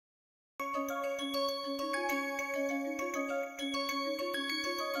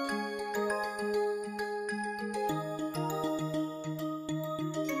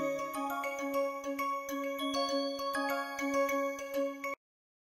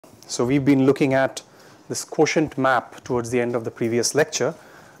So we've been looking at this quotient map towards the end of the previous lecture,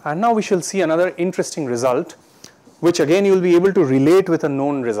 and now we shall see another interesting result, which again you will be able to relate with a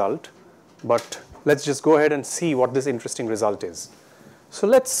known result, but let's just go ahead and see what this interesting result is. So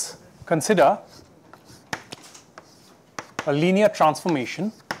let's consider a linear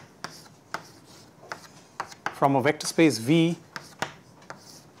transformation from a vector space V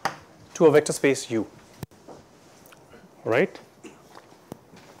to a vector space U, right?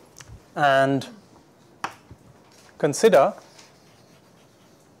 And consider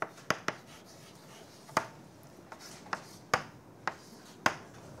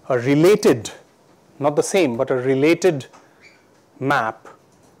a related, not the same, but a related map,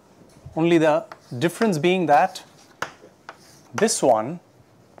 only the difference being that this one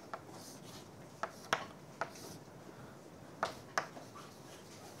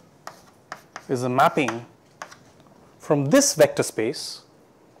is a mapping from this vector space,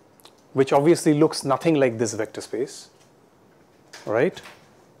 which obviously looks nothing like this vector space, right?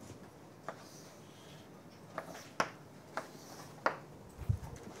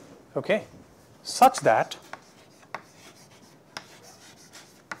 Okay, such that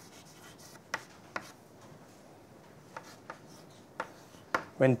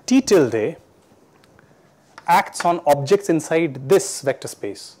when T tilde acts on objects inside this vector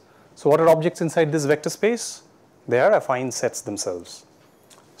space. So what are objects inside this vector space? They are affine sets themselves.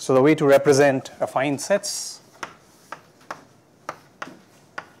 So the way to represent affine sets,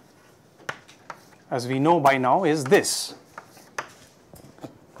 as we know by now, is this,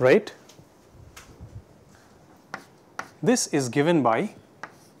 right? This is given by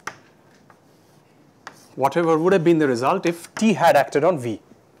whatever would have been the result if T had acted on V.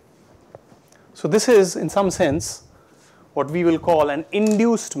 So this is, in some sense, what we will call an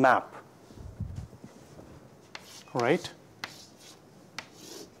induced map, right?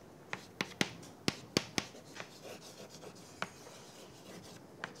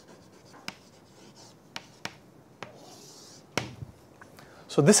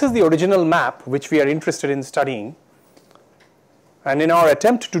 So this is the original map which we are interested in studying, and in our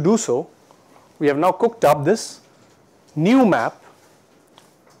attempt to do so, we have now cooked up this new map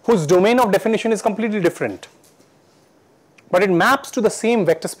whose domain of definition is completely different, but it maps to the same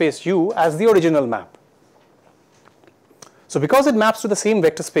vector space U as the original map. So because it maps to the same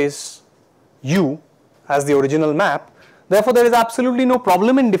vector space U as the original map, therefore there is absolutely no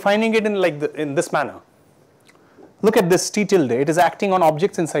problem in defining it in this manner. Look at this T tilde, it is acting on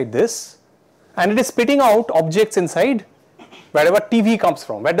objects inside this, and it is spitting out objects inside wherever TV comes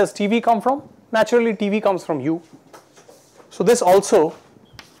from. Where does TV come from? Naturally TV comes from U. So this also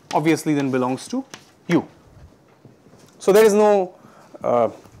obviously then belongs to U. So there is no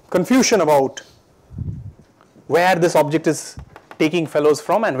confusion about where this object is taking fellows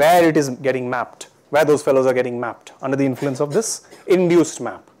from and where it is getting mapped, where those fellows are getting mapped under the influence of this induced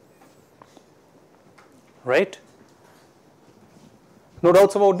map, right? No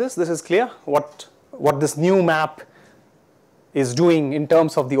doubts about this? This is clear what this new map is doing in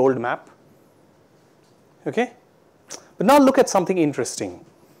terms of the old map. Okay? But now look at something interesting.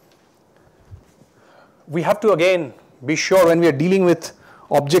 We have to again be sure when we are dealing with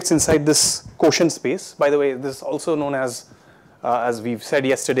objects inside this quotient space. By the way, this is also known as we've said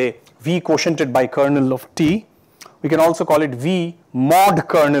yesterday, V quotiented by kernel of T. We can also call it V mod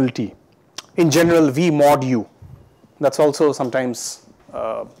kernel T. In general, V mod U. That's also sometimes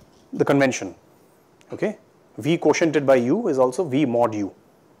the convention. Okay? V quotiented by U is also V mod U.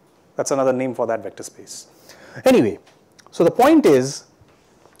 That's another name for that vector space. Anyway, so the point is,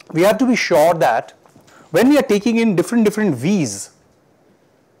 we have to be sure that when we are taking in different V's,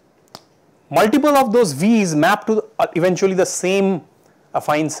 multiple of those V's map to eventually the same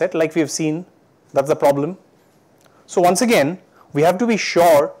affine set, like we have seen. That's the problem. So once again, we have to be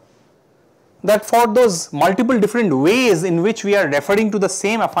sure that for those multiple different ways in which we are referring to the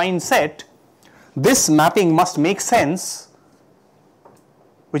same affine set, this mapping must make sense,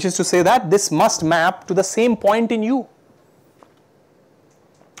 which is to say that this must map to the same point in U.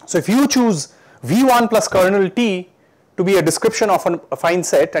 So if you choose V1 plus kernel T to be a description of an affine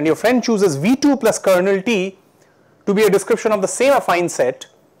set, and your friend chooses V2 plus kernel T to be a description of the same affine set,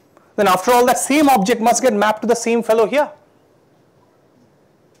 then after all that same object must get mapped to the same fellow here.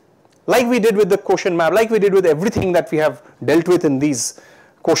 Like we did with the quotient map, like we did with everything that we have dealt with in these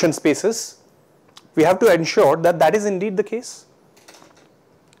quotient spaces, we have to ensure that that is indeed the case,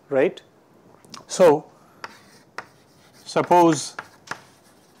 right? So suppose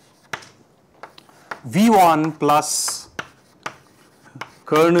V1 plus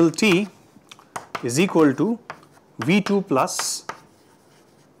kernel T is equal to V2 plus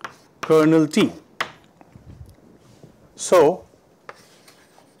kernel T. So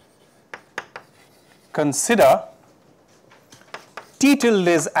consider T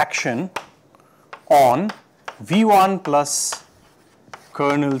tilde's action on V1 plus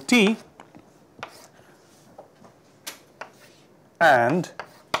kernel T and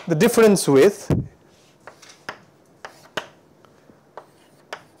the difference with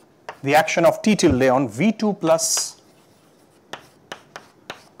the action of T tilde on V2 plus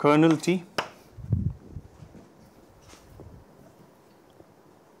kernel T.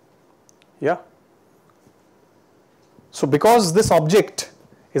 Yeah. So because this object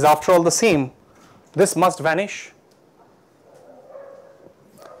is after all the same, this must vanish.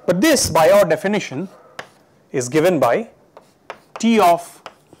 But this, by our definition, is given by T of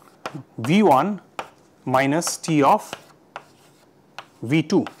V1 minus T of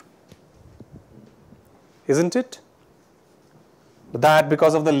V2. Isn't it? That,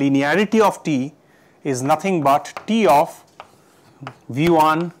 because of the linearity of T, is nothing but T of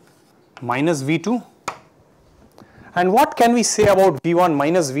V1 minus V2. And what can we say about V1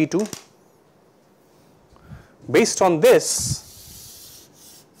 minus V2? Based on this,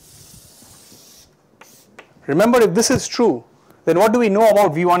 remember, if this is true, then what do we know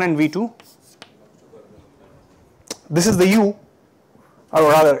about V1 and V2? This is the U, or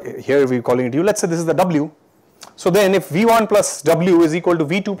rather here we are calling it U. Let's say this is the W. So then if V1 plus W is equal to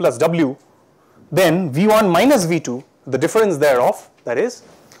V2 plus W, then V1 minus V2, the difference thereof, that is,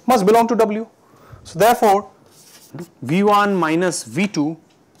 must belong to W. So therefore, V1 minus V2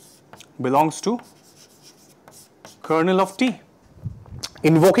 belongs to kernel of T.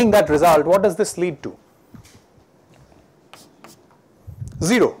 Invoking that result, what does this lead to?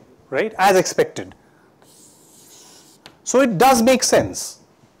 0, right, as expected. So it does make sense.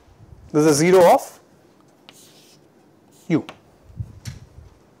 This is 0 of U,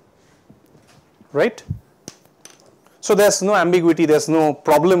 right? So there's no ambiguity, there's no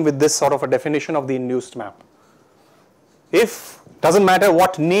problem with this sort of a definition of the induced map. If, doesn't matter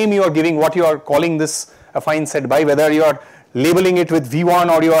what name you are giving, what you are calling this affine set by, whether you are labeling it with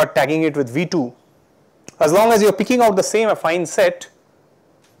V1 or you are tagging it with V2, as long as you are picking out the same affine set,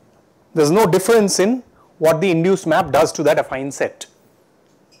 there's no difference in what the induced map does to that affine set.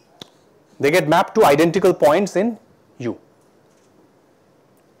 They get mapped to identical points in U,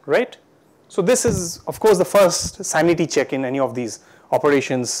 right? So this is, of course, the first sanity check in any of these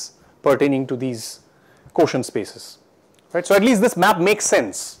operations pertaining to these quotient spaces, right? So at least this map makes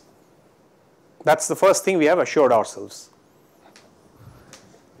sense. That's the first thing we have assured ourselves.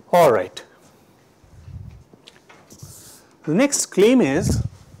 All right. The next claim is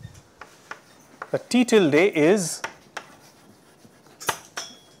that T tilde is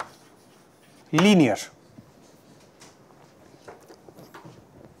linear.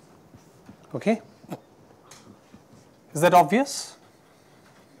 Okay? Is that obvious?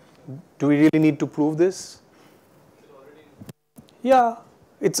 Do we really need to prove this? Yeah,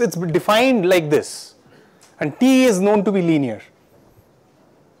 it's defined like this, and T is known to be linear,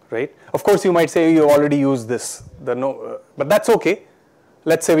 right? Of course, you might say you already used this, but that's okay.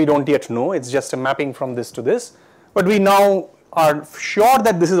 Let's say we don't yet know, it's just a mapping from this to this, but we now are sure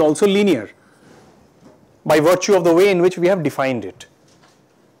that this is also linear by virtue of the way in which we have defined it,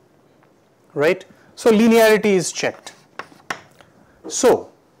 right? So linearity is checked.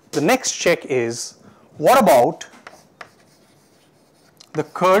 So the next check is, what about the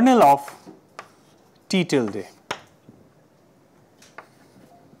kernel of T tilde?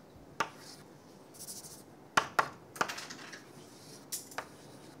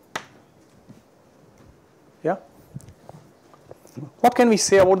 Yeah? What can we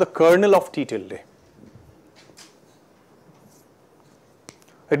say about the kernel of T tilde?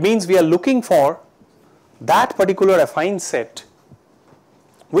 It means we are looking for that particular affine set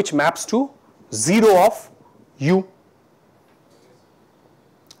which maps to 0 of U.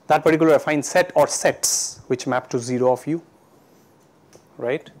 That particular affine set or sets which map to 0 of U,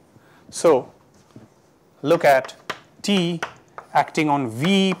 right? So look at T acting on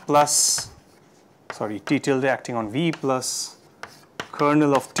V plus, T tilde acting on V plus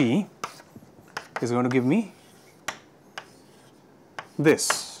kernel of T is going to give me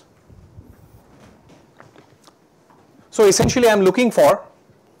this. So essentially I am looking for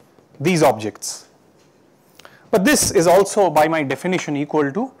these objects. But this is also by my definition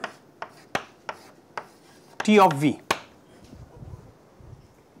equal to T of V.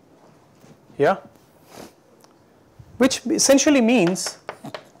 Yeah? Which essentially means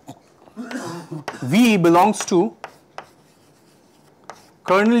V belongs to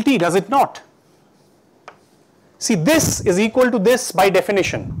kernel T, does it not? See, this is equal to this by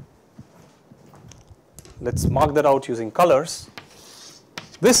definition. let's mark that out using colors.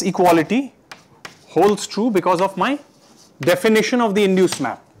 This equality holds true because of my definition of the induced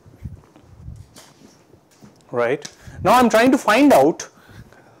map. Right? Now I'm trying to find out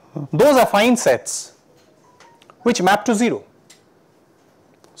those affine sets which map to 0.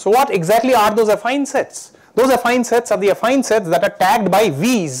 So what exactly are those affine sets? Those affine sets are the affine sets that are tagged by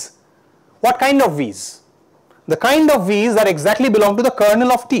V's. What kind of V's? The kind of V's that exactly belong to the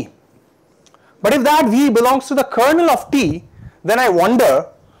kernel of T. But if that V belongs to the kernel of T, then I wonder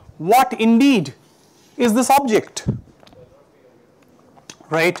what indeed is this object.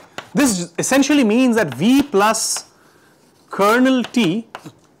 Right? This essentially means that V plus kernel T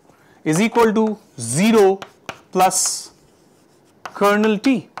is equal to 0 plus kernel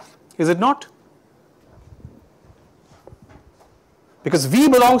T, is it not? Because V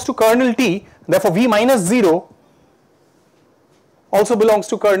belongs to kernel T, therefore V minus 0 also belongs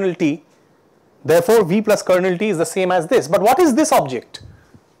to kernel T, therefore V plus kernel T is the same as this. But what is this object?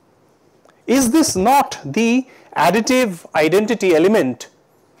 Is this not the additive identity element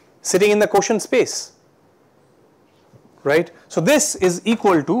sitting in the quotient space? Right? So this is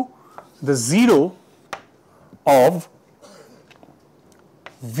equal to the 0 of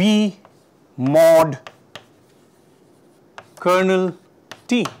V mod kernel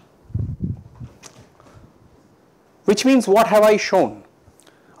T. Which means what have I shown?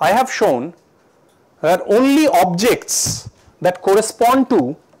 I have shown that only objects that correspond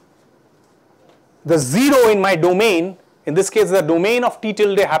to the 0 in my domain, in this case the domain of T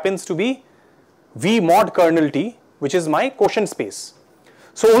tilde happens to be V mod kernel T, which is my quotient space.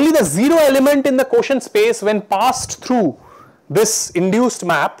 So only the 0 element in the quotient space when passed through this induced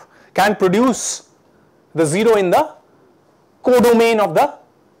map can produce the 0 in the codomain of the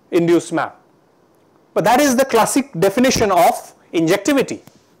induced map. But that is the classic definition of injectivity,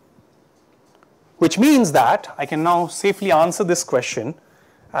 which means that I can now safely answer this question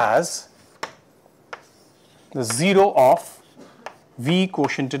as the 0 of V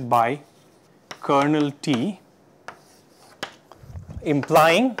quotiented by kernel T,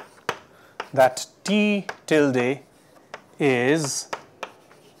 implying that T tilde is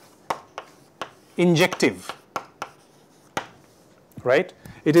injective, right?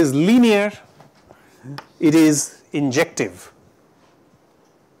 It is linear, it is injective.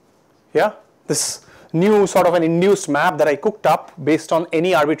 Yeah, this new sort of an induced map that I cooked up based on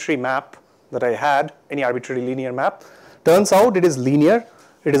any arbitrary map that I had, any arbitrary linear map, turns out it is linear,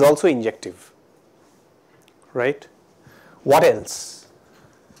 it is also injective, right? What else?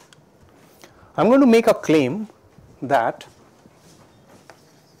 I'm going to make a claim that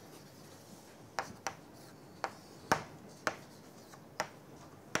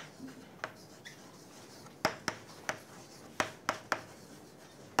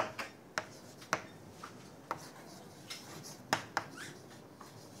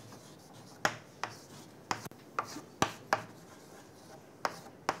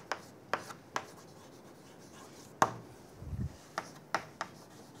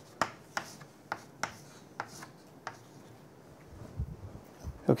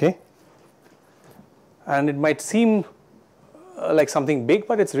okay, and it might seem like something big,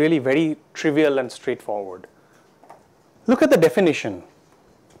 but it's really very trivial and straightforward. Look at the definition.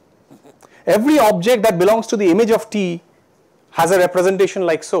 Every object that belongs to the image of T has a representation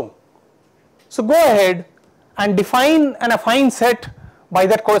like so. So go ahead and define an affine set by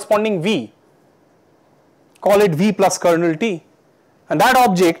that corresponding V. Call it V plus kernel T, and that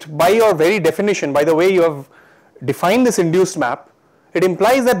object, by your very definition, by the way you have defined this induced map, it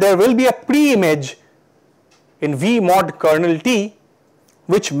implies that there will be a pre-image in V mod kernel T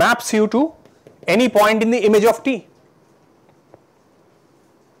which maps you to any point in the image of T,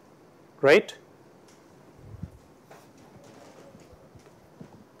 right?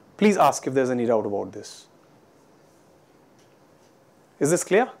 Please ask if there is any doubt about this. Is this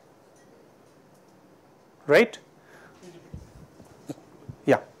clear? Right?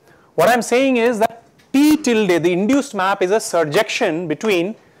 Yeah. What I am saying is that T tilde, the induced map, is a surjection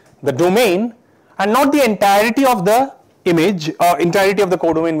between the domain and not the entirety of the image or entirety of the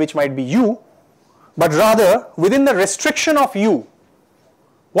codomain, which might be U, but rather within the restriction of U.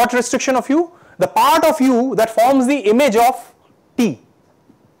 What restriction of U? The part of U that forms the image of T.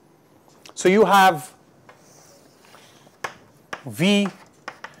 So you have V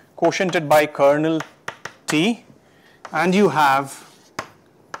quotiented by kernel T and you have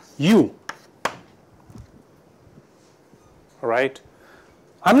U. Right?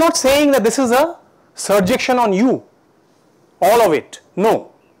 I'm not saying that this is a surjection on U, all of it.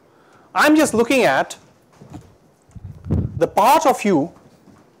 No. I'm just looking at the part of U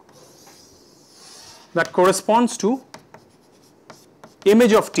that corresponds to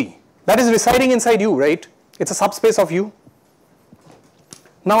image of T. That is residing inside U, right? It's a subspace of U.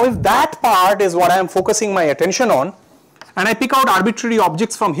 Now if that part is what I am focusing my attention on, and I pick out arbitrary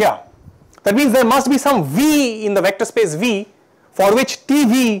objects from here, that means there must be some V in the vector space V for which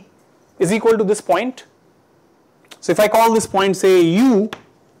TV is equal to this point. So if I call this point say U,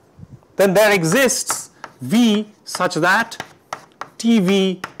 then there exists V such that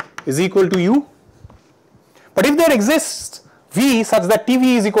TV is equal to U. But if there exists V such that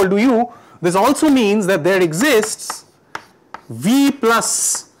TV is equal to U, this also means that there exists V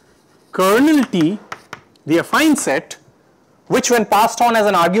plus kernel T, the affine set, which when passed on as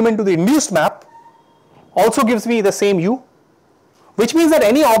an argument to the induced map also gives me the same U, which means that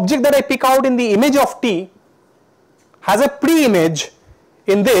any object that I pick out in the image of T has a pre-image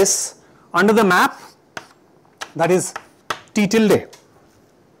in this under the map that is T tilde.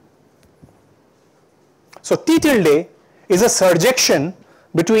 So T tilde is a surjection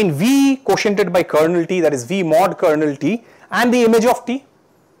between V quotiented by kernel T, that is V mod kernel T, and the image of T.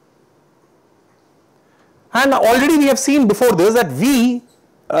 And already we have seen before this that T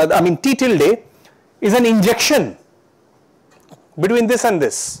tilde is an injection between this and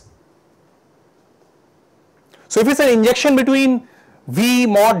this. So if it's an injection between V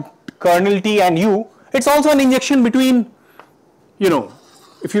mod kernel T and U, it's also an injection between,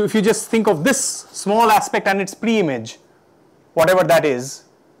 if you just think of this small aspect and its pre-image, whatever that is,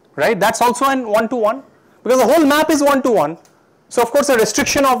 right? That's also an one-to-one, because the whole map is one-to-one. So of course a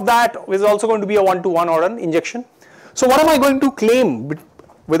restriction of that is also going to be a one-to-one or an injection. So what am I going to claim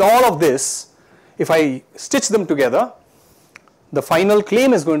with all of this? If I stitch them together, the final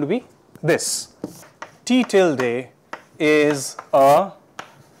claim is going to be this: T tilde is a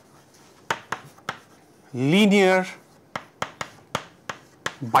linear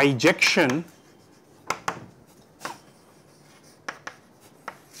bijection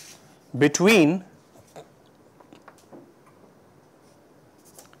between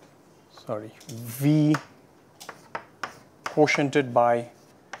V quotiented by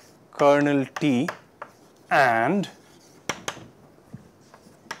kernel T and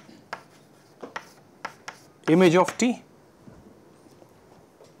image of T.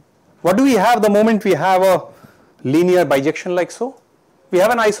 What do we have the moment we have a linear bijection like so? We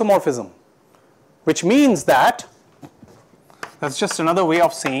have an isomorphism, which means that, that's just another way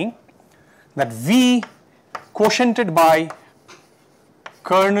of saying that V quotiented by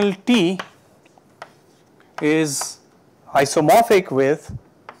kernel T is isomorphic with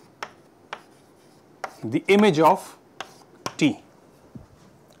the image of T.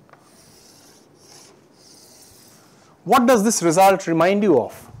 What does this result remind you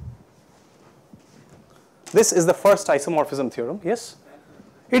of? This is the first isomorphism theorem, yes?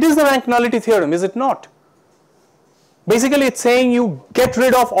 It is the rank nullity theorem, is it not? Basically it's saying you get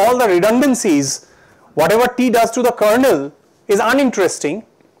rid of all the redundancies. Whatever T does to the kernel is uninteresting.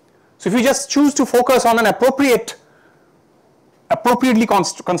 So if you just choose to focus on an appropriately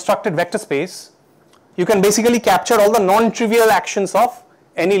constructed vector space, you can basically capture all the non-trivial actions of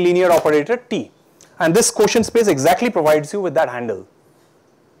any linear operator T. And this quotient space exactly provides you with that handle,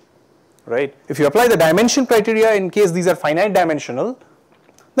 right? If you apply the dimension criteria in case these are finite dimensional,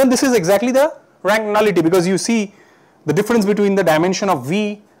 then this is exactly the rank nullity, because you see the difference between the dimension of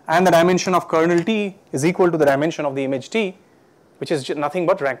V and the dimension of kernel T is equal to the dimension of the image T, which is nothing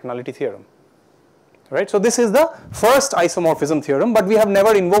but rank nullity theorem, right? So this is the first isomorphism theorem, but we have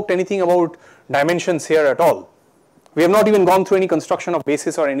never invoked anything about dimensions here at all. We have not even gone through any construction of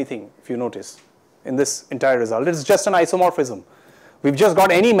basis or anything, if you notice, in this entire result. It's just an isomorphism. We've just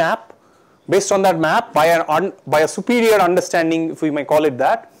got any map. Based on that map, by a superior understanding, if we may call it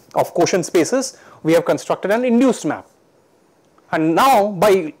that, of quotient spaces, we have constructed an induced map. And now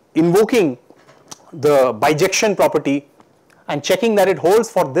by invoking the bijection property and checking that it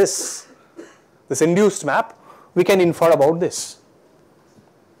holds for this induced map, we can infer about this.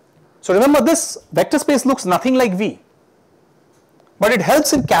 So remember, this vector space looks nothing like V, but it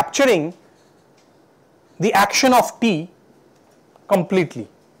helps in capturing the action of T completely.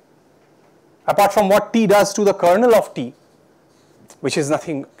 Apart from what T does to the kernel of T, which is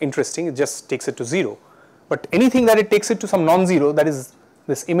nothing interesting, it just takes it to 0. But anything that it takes it to some non-zero, that is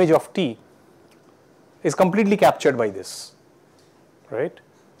this image of T, is completely captured by this, right?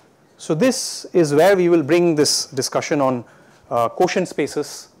 So this is where we will bring this discussion on quotient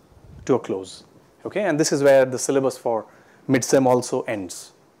spaces to a close, okay? And this is where the syllabus for midsem also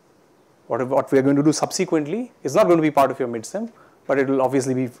ends. What we are going to do subsequently is not going to be part of your midsem, but it will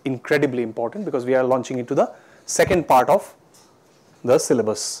obviously be incredibly important because we are launching into the second part of the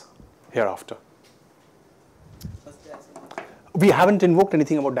syllabus hereafter. we haven't invoked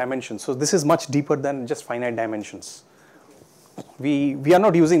anything about dimensions. So this is much deeper than just finite dimensions. We are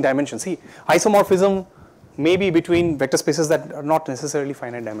not using dimensions. See, isomorphism may be between vector spaces that are not necessarily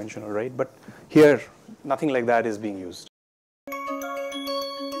finite dimensional, right? But here, nothing like that is being used.